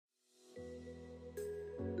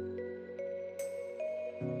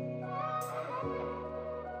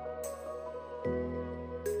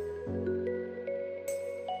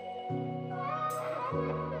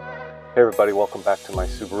Hey everybody, welcome back to my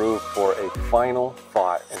Subaru for a final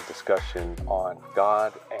thought and discussion on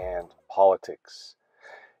God and politics.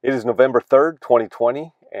 It is November 3rd,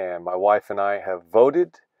 2020, and my wife and I have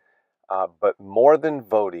voted, but more than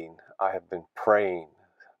voting, I have been praying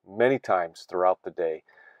many times throughout the day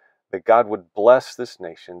that God would bless this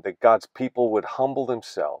nation, that God's people would humble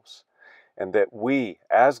themselves, and that we,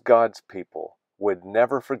 as God's people, would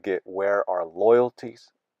never forget where our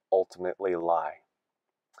loyalties ultimately lie.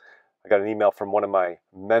 I got an email from one of my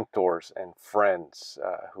mentors and friends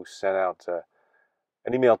who sent out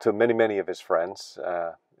an email to many of his friends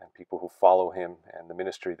and people who follow him and the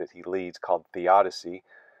ministry that he leads called Theodicy.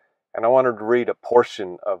 And I wanted to read a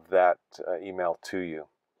portion of that email to you.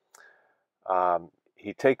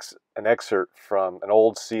 He takes an excerpt from an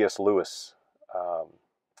old C.S. Lewis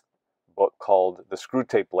book called The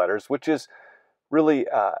Screwtape Letters, which is really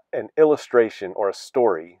an illustration or a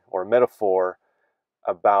story or a metaphor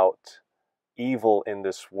about evil in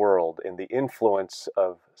this world and the influence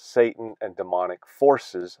of Satan and demonic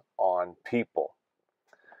forces on people.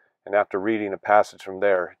 And after reading a passage from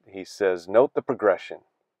there, he says, note the progression.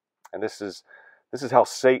 And this is how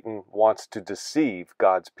Satan wants to deceive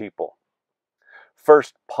God's people.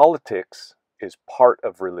 First, politics is part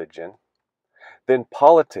of religion. Then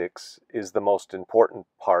politics is the most important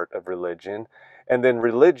part of religion. And then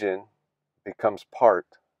religion becomes part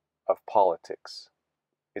of politics.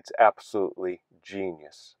 It's absolutely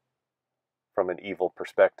genius from an evil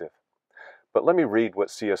perspective. But let me read what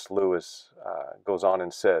C.S. Lewis goes on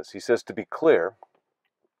and says. He says, to be clear,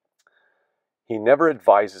 he never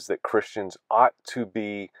advises that Christians ought to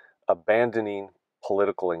be abandoning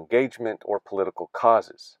political engagement or political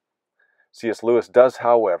causes. C.S. Lewis does,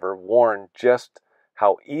 however, warn just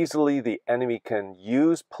how easily the enemy can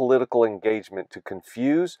use political engagement to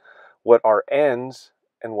confuse what are ends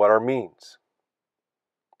and what are means.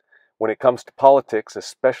 When it comes to politics,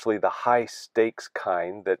 especially the high-stakes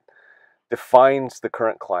kind that defines the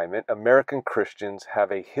current climate, American Christians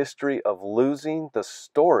have a history of losing the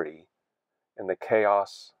story in the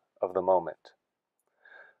chaos of the moment.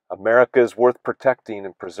 America is worth protecting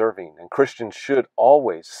and preserving, and Christians should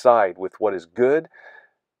always side with what is good,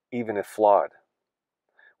 even if flawed.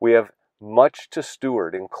 We have much to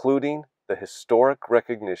steward, including the historic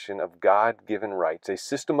recognition of God-given rights, a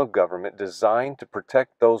system of government designed to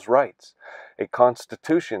protect those rights, a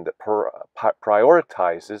constitution that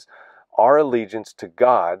prioritizes our allegiance to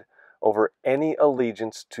God over any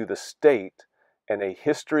allegiance to the state, and a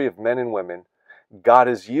history of men and women God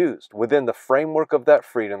has used within the framework of that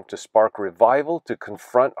freedom to spark revival, to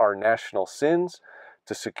confront our national sins,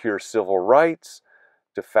 to secure civil rights,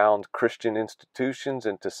 to found Christian institutions,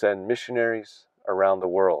 and to send missionaries around the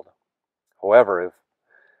world. However,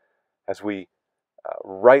 as we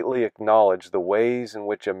rightly acknowledge the ways in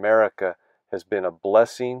which America has been a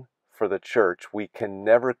blessing for the church, we can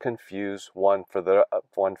never confuse one for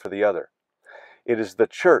the other. It is the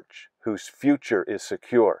church whose future is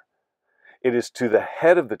secure. It is to the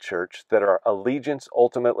head of the church that our allegiance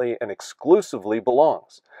ultimately and exclusively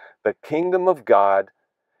belongs. The kingdom of God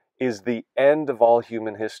is the end of all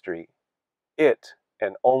human history. It,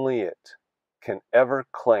 and only it, can ever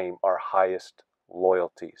claim our highest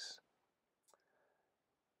loyalties.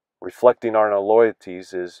 Reflecting on our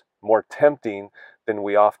loyalties is more tempting than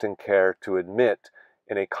we often care to admit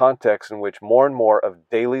in a context in which more and more of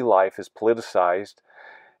daily life is politicized,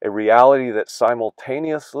 a reality that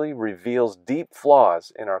simultaneously reveals deep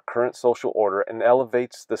flaws in our current social order and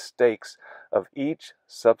elevates the stakes of each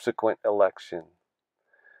subsequent election.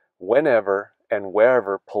 Whenever and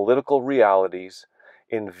wherever political realities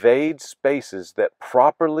invade spaces that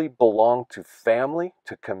properly belong to family,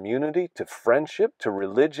 to community, to friendship, to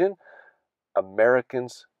religion,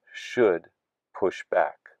 Americans should push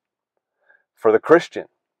back. For the Christian,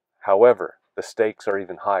 however, the stakes are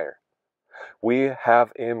even higher. We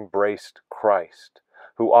have embraced Christ,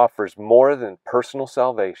 who offers more than personal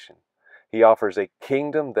salvation. He offers a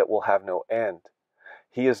kingdom that will have no end.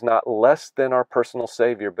 He is not less than our personal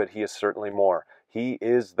Savior, but he is certainly more. He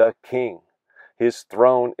is the King. His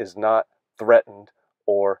throne is not threatened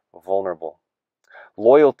or vulnerable.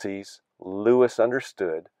 Loyalties, Lewis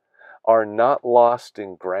understood, are not lost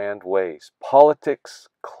in grand ways. Politics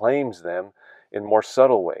claims them in more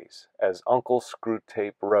subtle ways, as Uncle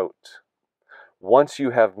Screwtape wrote. Once you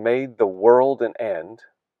have made the world an end,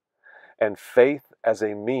 and faith as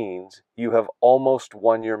a means, you have almost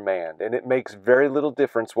won your man, and it makes very little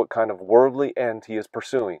difference what kind of worldly end he is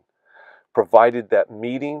pursuing, provided that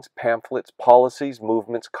meetings, pamphlets, policies,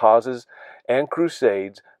 movements, causes, and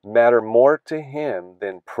crusades matter more to him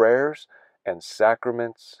than prayers and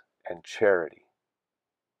sacraments and charity.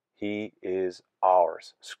 He is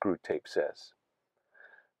ours, Screwtape says.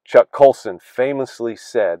 Chuck Colson famously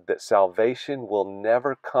said that salvation will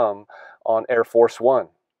never come on Air Force One.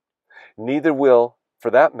 Neither will,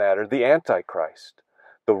 for that matter, the Antichrist.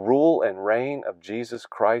 The rule and reign of Jesus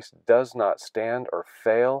Christ does not stand or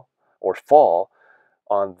fail or fall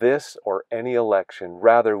on this or any election.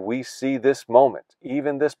 Rather, we see this moment,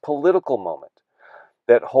 even this political moment,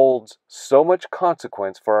 that holds so much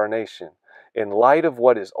consequence for our nation. In light of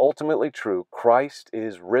what is ultimately true, Christ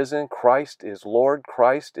is risen, Christ is Lord,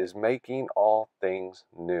 Christ is making all things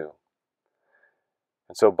new.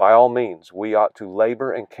 And so by all means, we ought to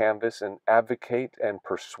labor and canvass and advocate and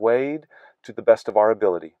persuade to the best of our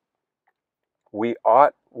ability. We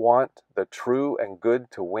ought want the true and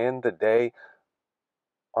good to win the day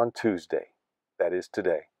on Tuesday, that is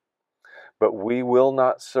today. But we will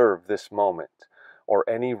not serve this moment or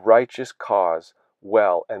any righteous cause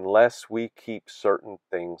well unless we keep certain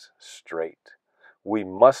things straight. We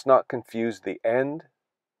must not confuse the end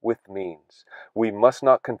with means. We must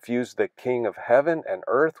not confuse the King of heaven and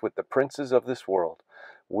earth with the princes of this world.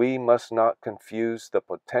 We must not confuse the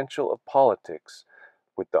potential of politics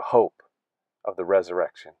with the hope of the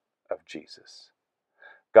resurrection of Jesus.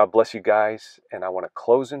 God bless you guys, and I want to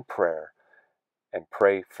close in prayer and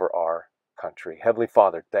pray for our country. Heavenly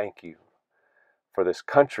Father, thank you for this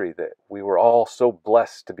country that we were all so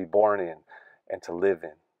blessed to be born in and to live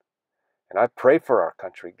in. And I pray for our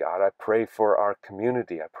country, God. I pray for our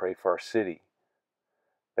community. I pray for our city.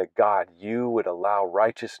 That God, you would allow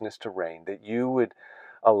righteousness to reign, that you would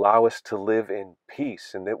allow us to live in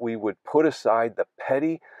peace, and that we would put aside the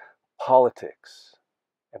petty politics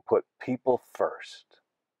and put people first.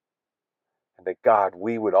 And that God,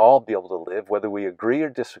 we would all be able to live, whether we agree or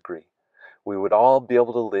disagree, we would all be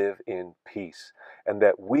able to live in peace. And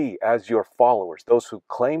that we, as your followers, those who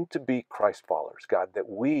claim to be Christ followers, God, that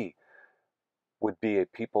we would be a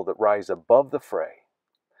people that rise above the fray,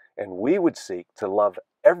 and we would seek to love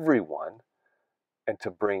everyone and to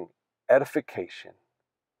bring edification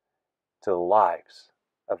to the lives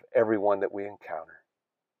of everyone that we encounter.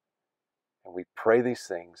 And we pray these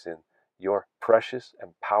things in your precious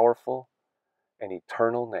and powerful and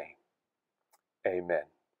eternal name. Amen.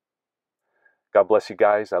 God bless you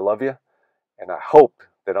guys. I love you. And I hope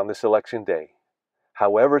that on this election day,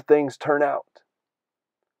 however things turn out,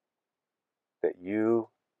 that you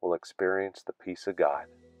will experience the peace of God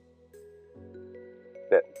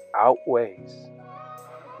that outweighs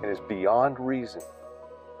and is beyond reason,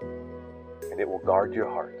 and it will guard your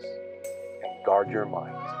hearts and guard your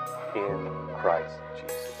minds in Christ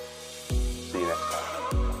Jesus.